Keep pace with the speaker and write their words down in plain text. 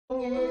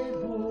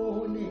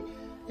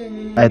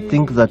I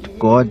think that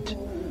God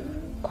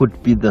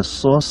could be the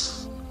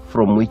source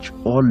from which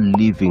all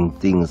living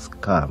things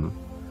come.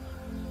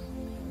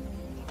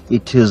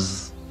 It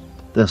is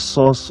the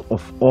source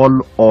of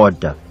all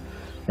order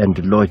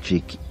and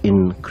logic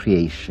in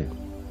creation.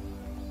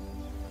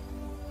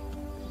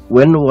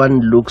 When one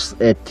looks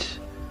at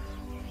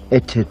a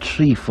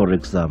tree, for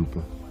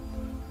example,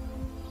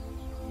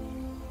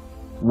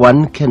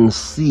 one can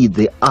see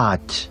the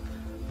art,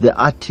 the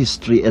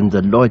artistry and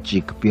the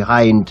logic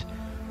behind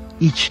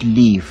each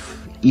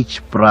leaf,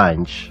 each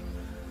branch,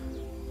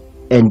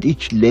 and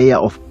each layer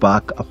of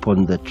bark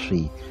upon the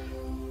tree.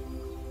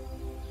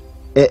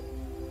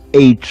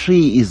 A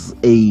tree is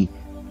a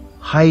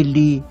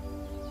highly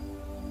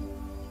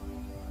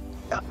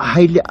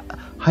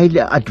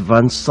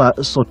advanced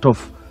sort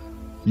of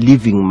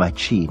living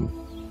machine.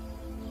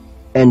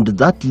 And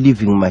that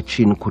living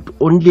machine could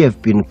only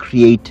have been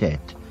created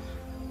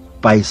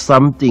by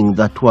something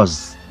that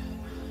was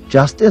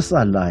just as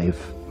alive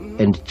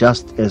and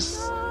just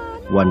as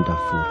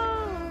wonderful.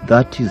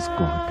 That is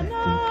God, I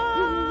think.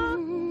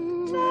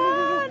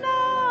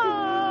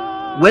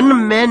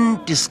 When man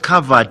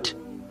discovered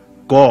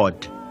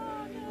God,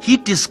 he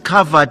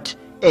discovered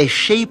a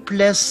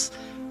shapeless,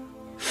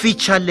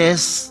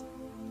 featureless,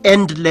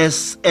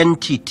 endless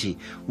entity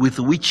with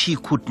which he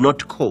could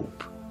not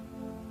cope.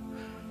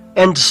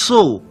 And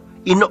so,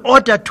 in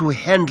order to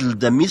handle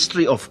the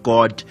mystery of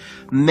God,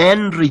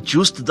 man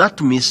reduced that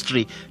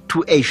mystery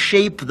to a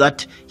shape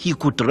that he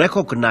could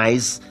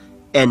recognize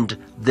and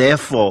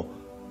therefore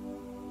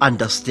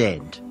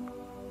understand.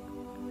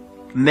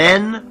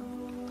 Man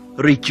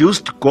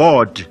reduced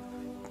God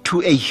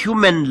to a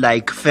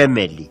human-like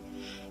family,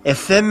 a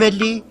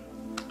family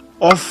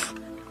of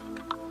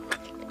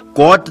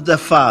God the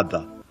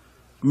Father,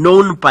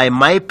 known by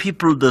my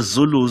people the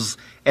Zulus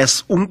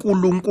as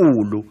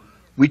Unkulunkulu,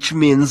 which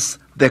means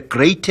the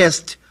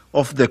greatest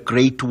of the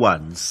great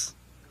ones.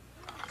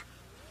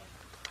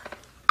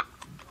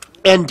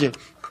 And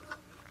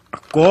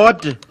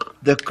God,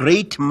 the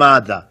Great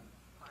Mother,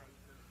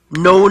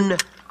 known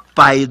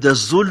by the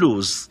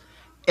Zulus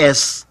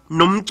as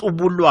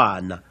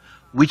Nomcubulwana,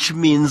 which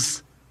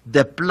means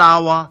the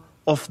plower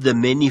of the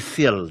many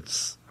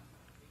fields,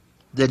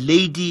 the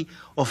lady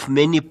of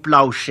many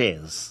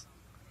plowshares.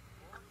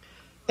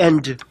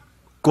 And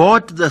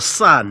God the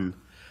Son,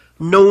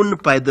 known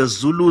by the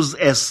Zulus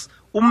as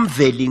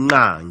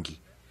Umvelingangi,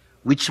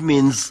 which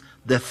means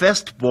the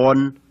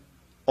firstborn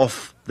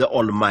of the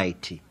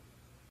Almighty.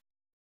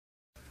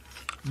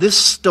 This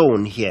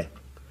stone here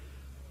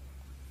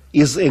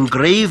is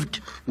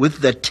engraved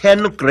with the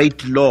 10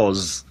 great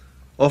laws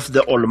of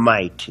the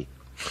Almighty.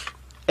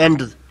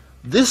 And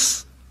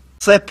this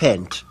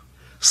serpent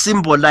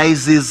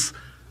symbolizes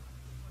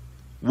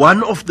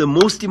one of the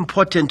most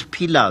important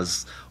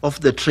pillars of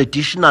the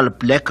traditional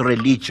black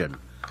religion.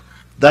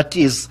 That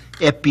is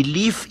a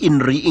belief in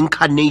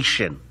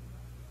reincarnation,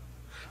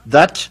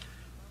 that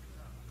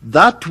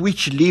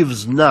which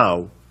lives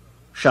now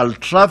shall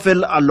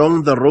travel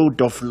along the road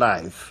of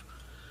life,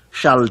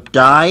 shall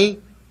die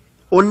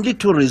only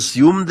to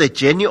resume the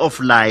journey of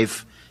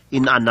life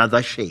in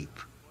another shape.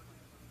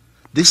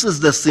 This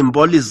is the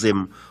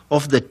symbolism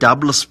of the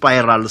double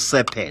spiral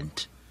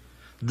serpent.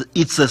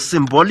 It's a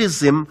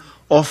symbolism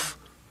of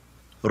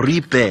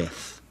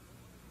rebirth.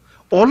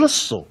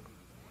 Also,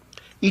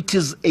 it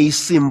is a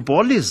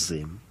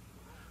symbolism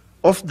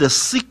of the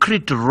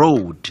secret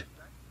road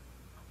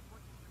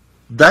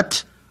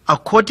that,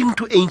 according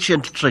to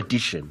ancient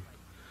tradition,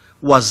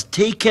 was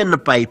taken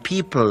by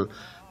people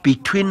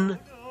between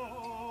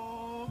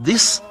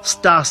this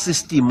star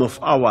system of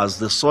ours,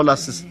 the solar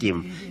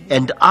system,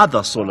 and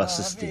other solar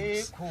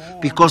systems.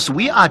 Because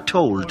we are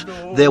told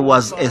there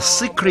was a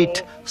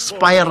secret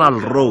spiral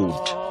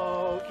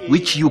road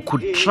which you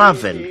could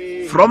travel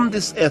from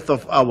this earth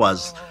of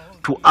ours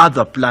to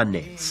other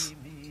planets.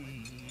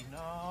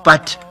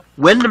 But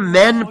when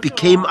man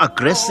became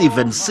aggressive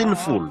and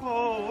sinful,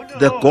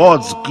 the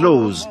gods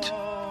closed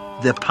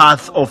the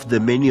path of the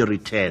many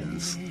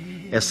returns,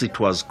 as it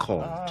was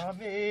called.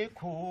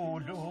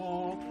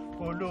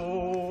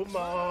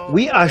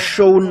 We are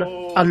shown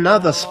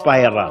another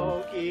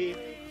spiral,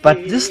 but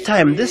this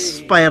time this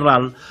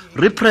spiral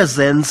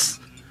represents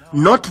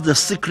not the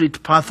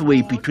secret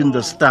pathway between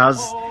the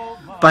stars,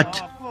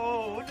 but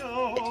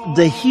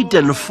the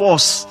hidden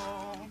force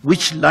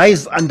which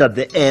lies under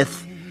the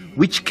earth,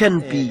 which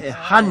can be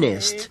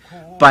harnessed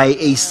by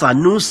a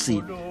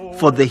Sanusi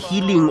for the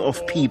healing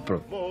of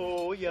people.